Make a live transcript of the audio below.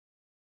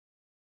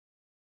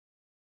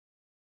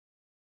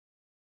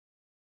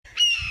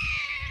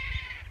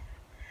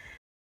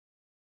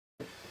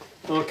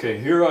Okay,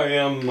 here I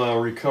am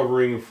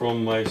recovering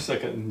from my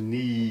second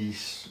knee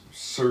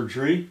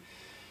surgery,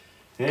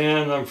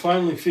 and I'm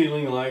finally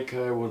feeling like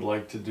I would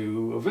like to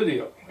do a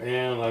video.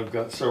 And I've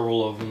got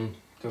several of them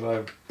that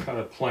I've kind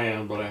of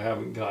planned, but I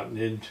haven't gotten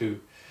into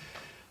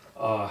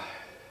for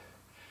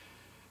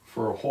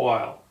a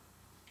while.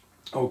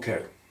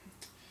 Okay.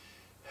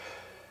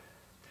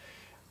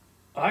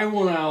 I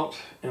went out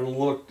and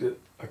looked at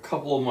a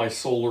couple of my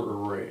solar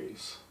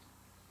arrays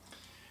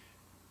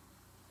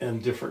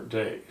and different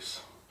days.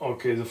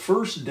 Okay, the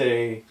first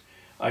day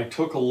I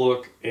took a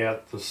look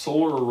at the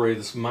solar array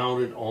that's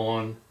mounted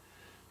on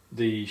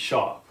the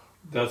shop.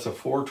 That's a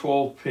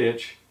 412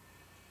 pitch,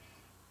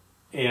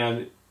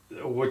 and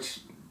which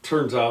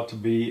turns out to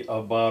be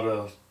about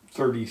a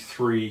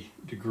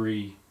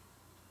 33-degree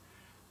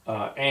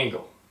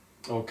angle.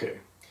 Okay,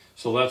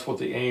 so that's what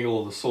the angle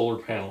of the solar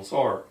panels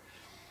are.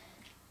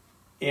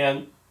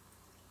 And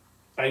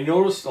I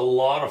noticed a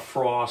lot of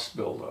frost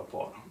buildup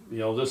on them. You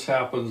know, this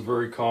happens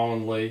very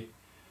commonly,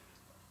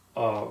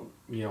 you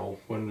know,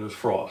 when there's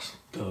frost.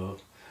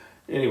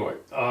 Anyway,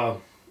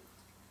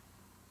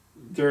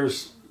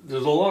 there's a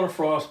lot of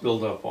frost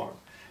buildup on them.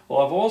 Well,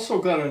 I've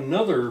also got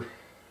another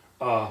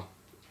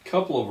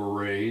couple of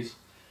arrays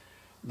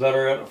that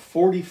are at a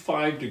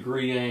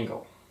 45-degree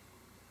angle.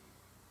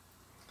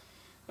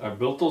 I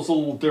built those a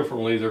little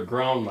differently. They're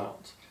ground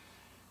mounts.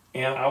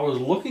 And I was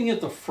looking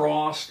at the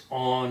frost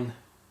on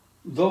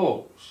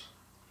those,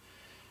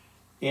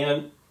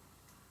 and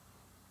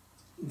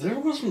there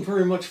wasn't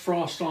very much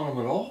frost on them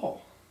at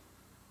all.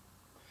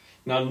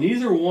 Now,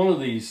 neither one of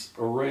these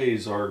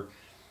arrays are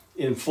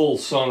in full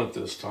sun at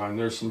this time.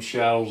 There's some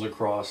shadows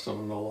across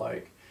them and the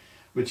like.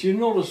 But you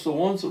notice the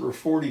ones that are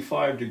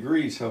 45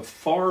 degrees have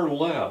far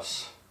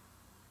less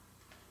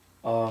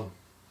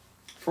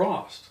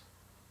frost.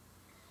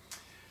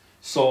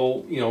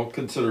 So, you know,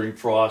 considering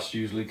frost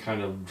usually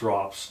kind of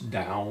drops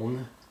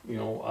down, you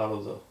know, out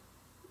of the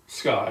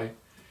sky,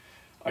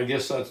 I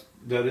guess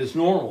that is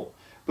normal.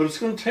 But it's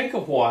going to take a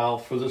while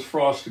for this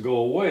frost to go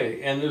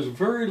away, and there's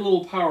very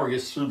little power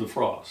gets through the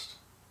frost.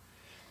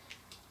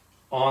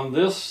 On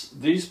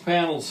these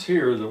panels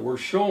here that we're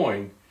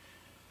showing,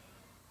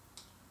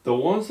 the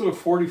ones at a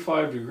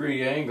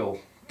 45-degree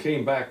angle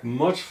came back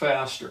much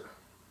faster.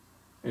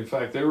 In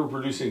fact, they were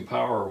producing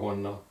power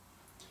when the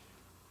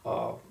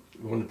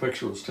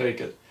picture was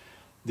taken.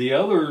 The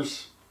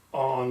others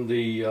on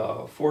the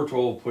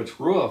 412 pitch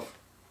roof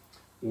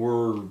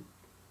were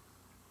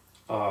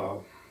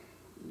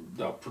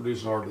not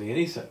producing hardly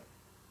anything.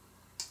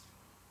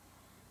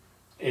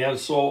 And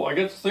so I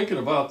got to thinking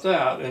about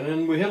that, and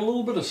then we had a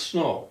little bit of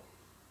snow.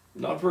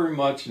 Not very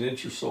much, an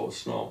inch or so of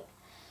snow.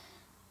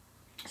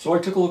 So I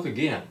took a look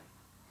again.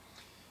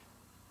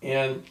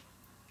 And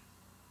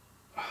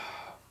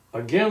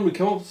again, we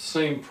come up with the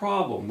same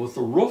problem. With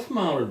the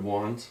roof-mounted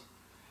ones,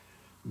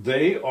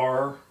 they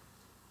are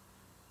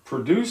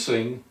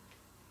producing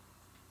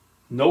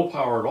no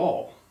power at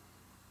all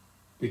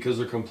because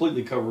they're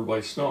completely covered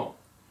by snow.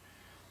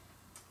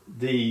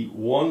 The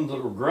ones that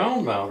are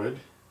ground mounted,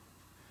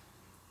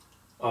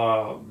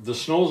 the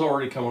snow's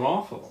already coming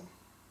off of them.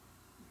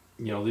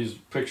 You know, these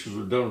pictures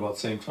were done about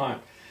the same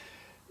time.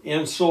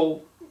 And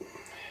so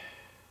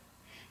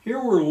here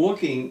we're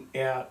looking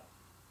at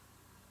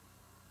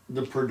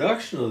the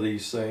production of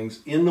these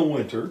things in the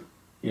winter.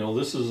 You know,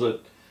 this is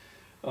at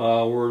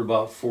we're at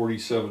about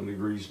 47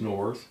 degrees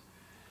north.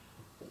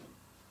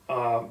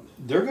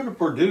 They're going to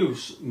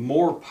produce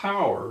more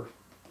power,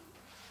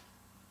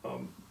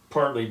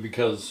 partly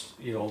because,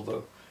 you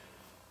know,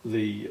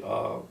 the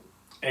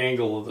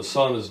angle of the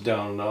sun is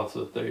down enough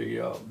that they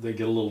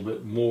get a little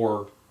bit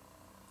more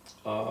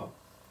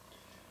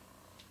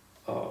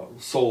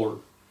solar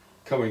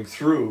coming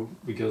through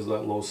because of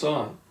that low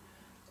sun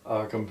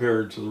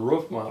compared to the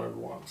roof-mounted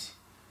ones.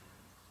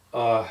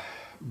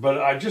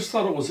 But I just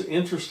thought it was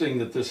interesting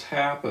that this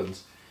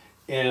happens.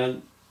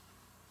 And,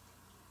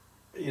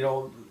 you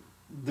know,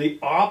 the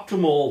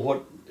optimal,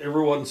 what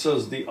everyone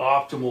says the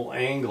optimal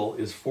angle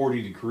is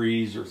 40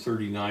 degrees or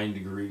 39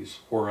 degrees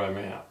where I'm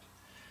at.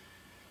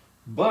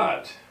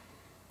 But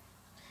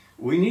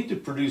we need to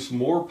produce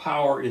more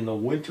power in the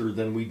winter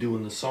than we do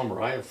in the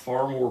summer. I have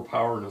far more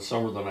power in the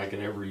summer than I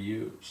can ever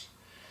use.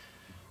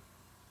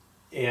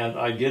 And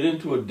I get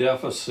into a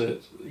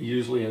deficit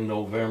usually in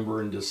November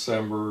and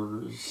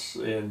December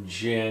and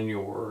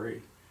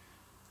January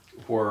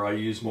where I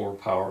use more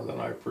power than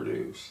I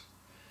produce.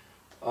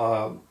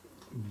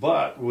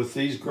 But with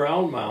these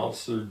ground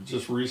mounts, they're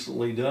just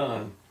recently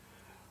done,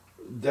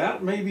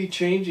 that may be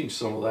changing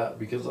some of that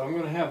because I'm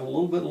going to have a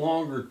little bit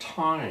longer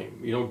time.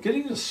 You know,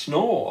 getting the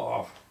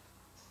snow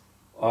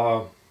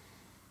off,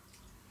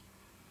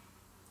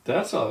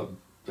 that's a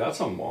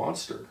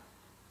monster.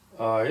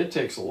 It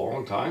takes a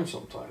long time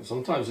sometimes.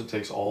 Sometimes it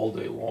takes all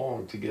day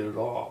long to get it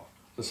off,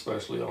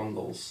 especially on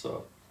those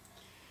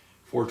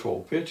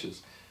 412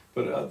 pitches.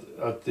 But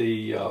at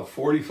the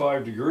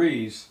 45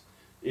 degrees,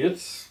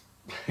 it's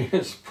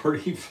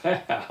pretty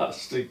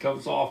fast. It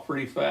comes off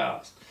pretty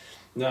fast.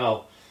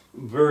 Now,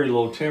 very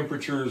low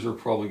temperatures are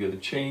probably going to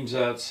change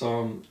that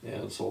some,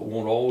 and so it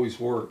won't always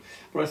work.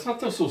 But I thought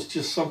this was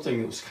just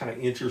something that was kind of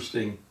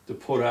interesting to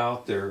put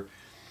out there,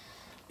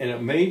 and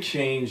it may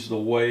change the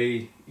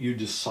way you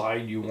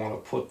decide you want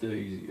to put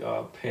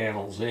the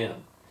panels in.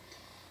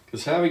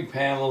 Because having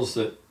panels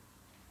that,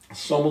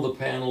 some of the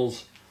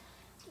panels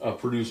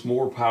produce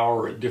more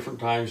power at different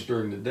times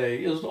during the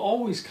day is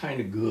always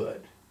kind of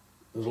good,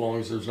 as long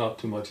as there's not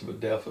too much of a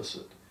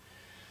deficit.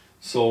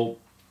 So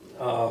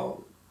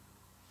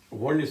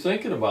when you're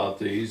thinking about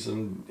these,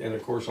 and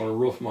of course on a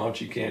roof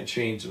mount you can't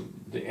change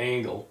the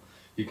angle.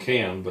 You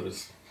can, but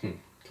it's kind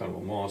of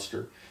a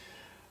monster.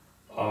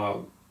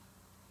 But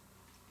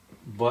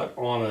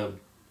on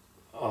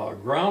a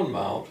ground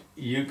mount,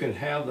 you can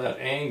have that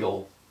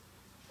angle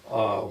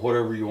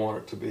whatever you want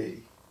it to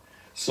be.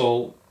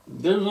 So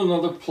there's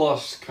another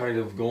plus kind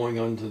of going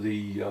onto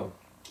the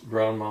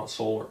ground mount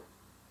solar.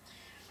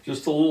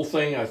 Just a little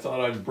thing I thought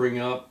I'd bring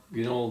up,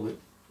 you know, that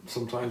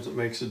sometimes it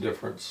makes a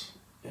difference.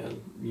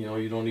 And, you know,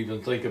 you don't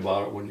even think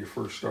about it when you're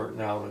first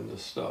starting out in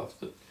this stuff,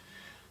 that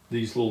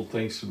these little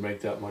things could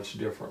make that much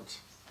difference.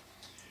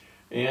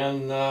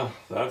 And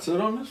that's it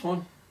on this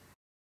one.